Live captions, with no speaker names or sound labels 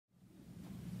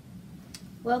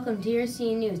Welcome to your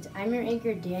CN News. I'm your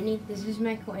anchor, Danny. This is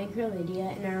my co-anchor, Lydia,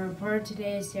 and our reporter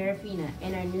today is Serafina,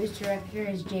 and our news director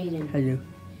is Jaden. Hello.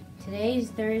 Today is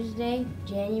Thursday,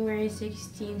 January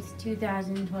 16th,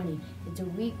 2020. It's a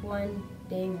week 1,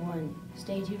 day 1.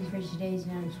 Stay tuned for today's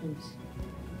announcements.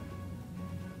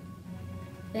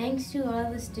 Thanks to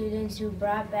all the students who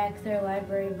brought back their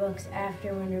library books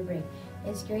after winter break.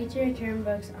 It's great to return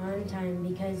books on time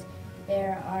because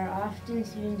there are often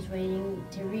students waiting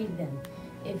to read them.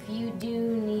 If you do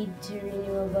need to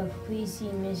renew a book, please see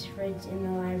Miss Fritz in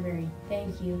the library.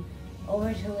 Thank you.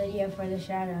 Over to Lydia for the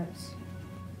shout-outs.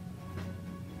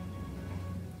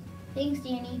 Thanks,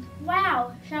 Danny.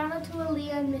 Wow! Shout out to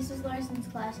Aaliyah in Mrs. Larson's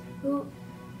class,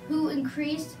 who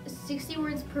increased 60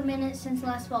 words per minute since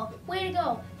last fall. Way to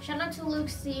go! Shout out to Luke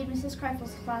C. in Mrs.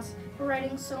 Kreifel's class for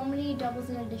writing so many doubles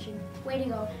in addition. Way to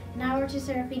go. Now we're to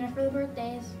Serafina for the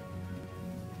birthdays.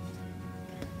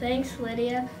 Thanks,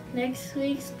 Lydia. Next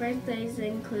week's birthdays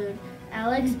include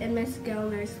Alex in Miss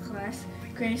Gellner's class,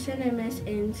 Grayson in Miss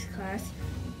Inn's class,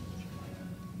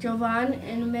 Jovan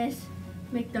in Miss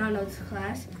McDonald's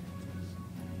class,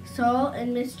 Sol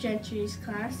in Miss Gentry's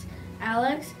class,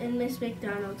 Alex in Miss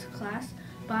McDonald's class,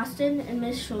 Boston in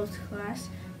Miss Schultz's class,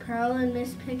 Pearl in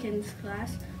Miss Pickens'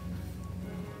 class,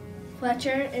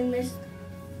 Fletcher in Miss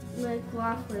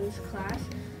McLaughlin's class,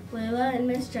 Layla in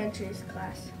Miss Gentry's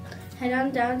class. Head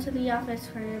on down to the office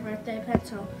for your birthday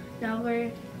pencil. Now over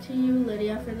to you,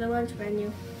 Lydia, for the lunch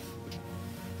menu.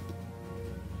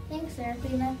 Thanks,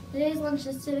 Serafina. Today's lunch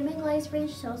is cinnamon glazed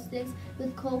French toast sticks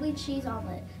with Colby cheese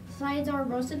omelet. Sides are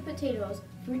roasted potatoes,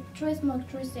 fruit choice, milk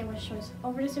choice, sandwich choice.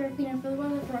 Over to Serafina for the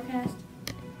weather forecast.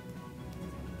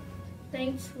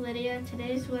 Thanks, Lydia.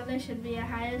 Today's weather should be a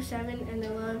high of 7 and a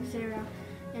low of 0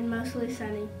 and mostly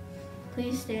sunny.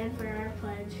 Please stand for our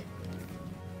pledge.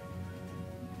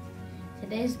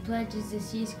 Today's pledge is the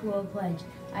C School Pledge.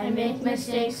 I make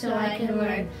mistakes so I can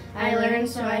learn. I learn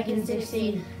so I can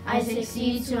succeed. I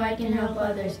succeed so I can help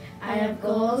others. I have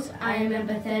goals, I am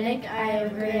empathetic, I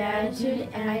have a great attitude,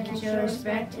 and I can show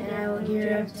respect, and I will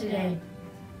gear up today.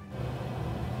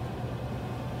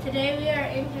 Today we are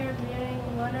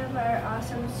interviewing one of our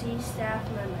awesome C staff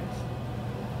members.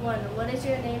 1. What is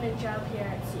your name and job here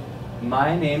at C?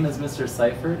 My name is Mr.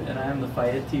 Seifert, and I am the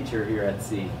FIA teacher here at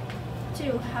C.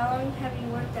 2. How long have you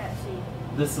worked at C?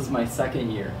 This is my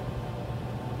second year.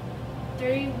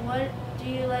 3. What do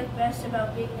you like best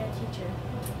about being a teacher?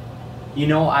 You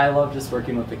know, I love just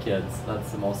working with the kids.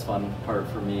 That's the most fun part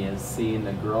for me, is seeing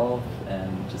the growth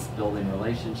and just building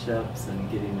relationships and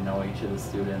getting to know each of the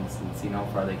students and seeing how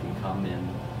far they can come in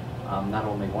not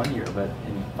only 1 year, but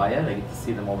in FIA I get to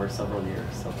see them over several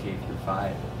years, so K through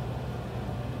 5.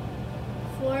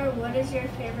 4. What is your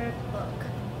favorite book?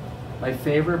 My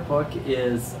favorite book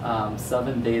is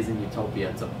 7 Days in Utopia.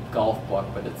 It's a golf book,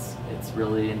 but it's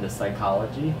really into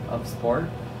psychology of sport,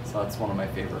 so that's one of my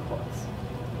favorite books.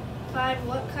 5.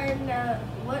 What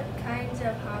kinds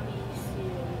of hobbies do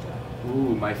you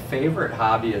enjoy? Ooh, my favorite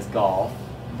hobby is golf,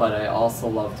 but I also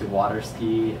love to water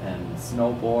ski and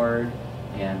snowboard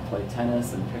and play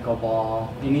tennis and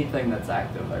pickleball. Anything that's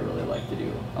active I really like to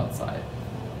do outside.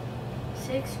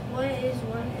 6. What is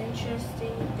one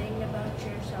interesting thing about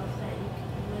yourself that you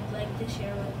would like to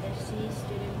share with the C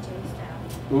students and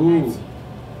staff? Ooh,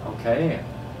 okay.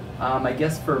 I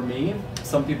guess for me,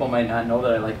 some people might not know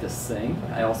that I like to sing.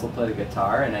 I also play the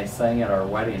guitar, and I sang at our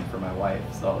wedding for my wife,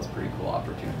 so that was a pretty cool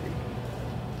opportunity.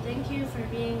 Thank you for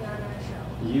being on our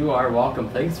show. You are welcome.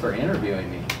 Thanks for interviewing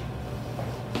me.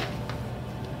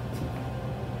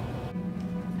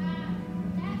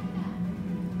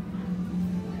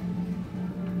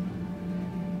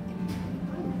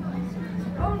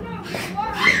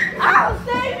 I'll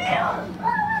save you!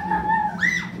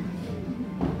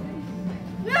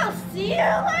 We'll see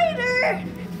you later!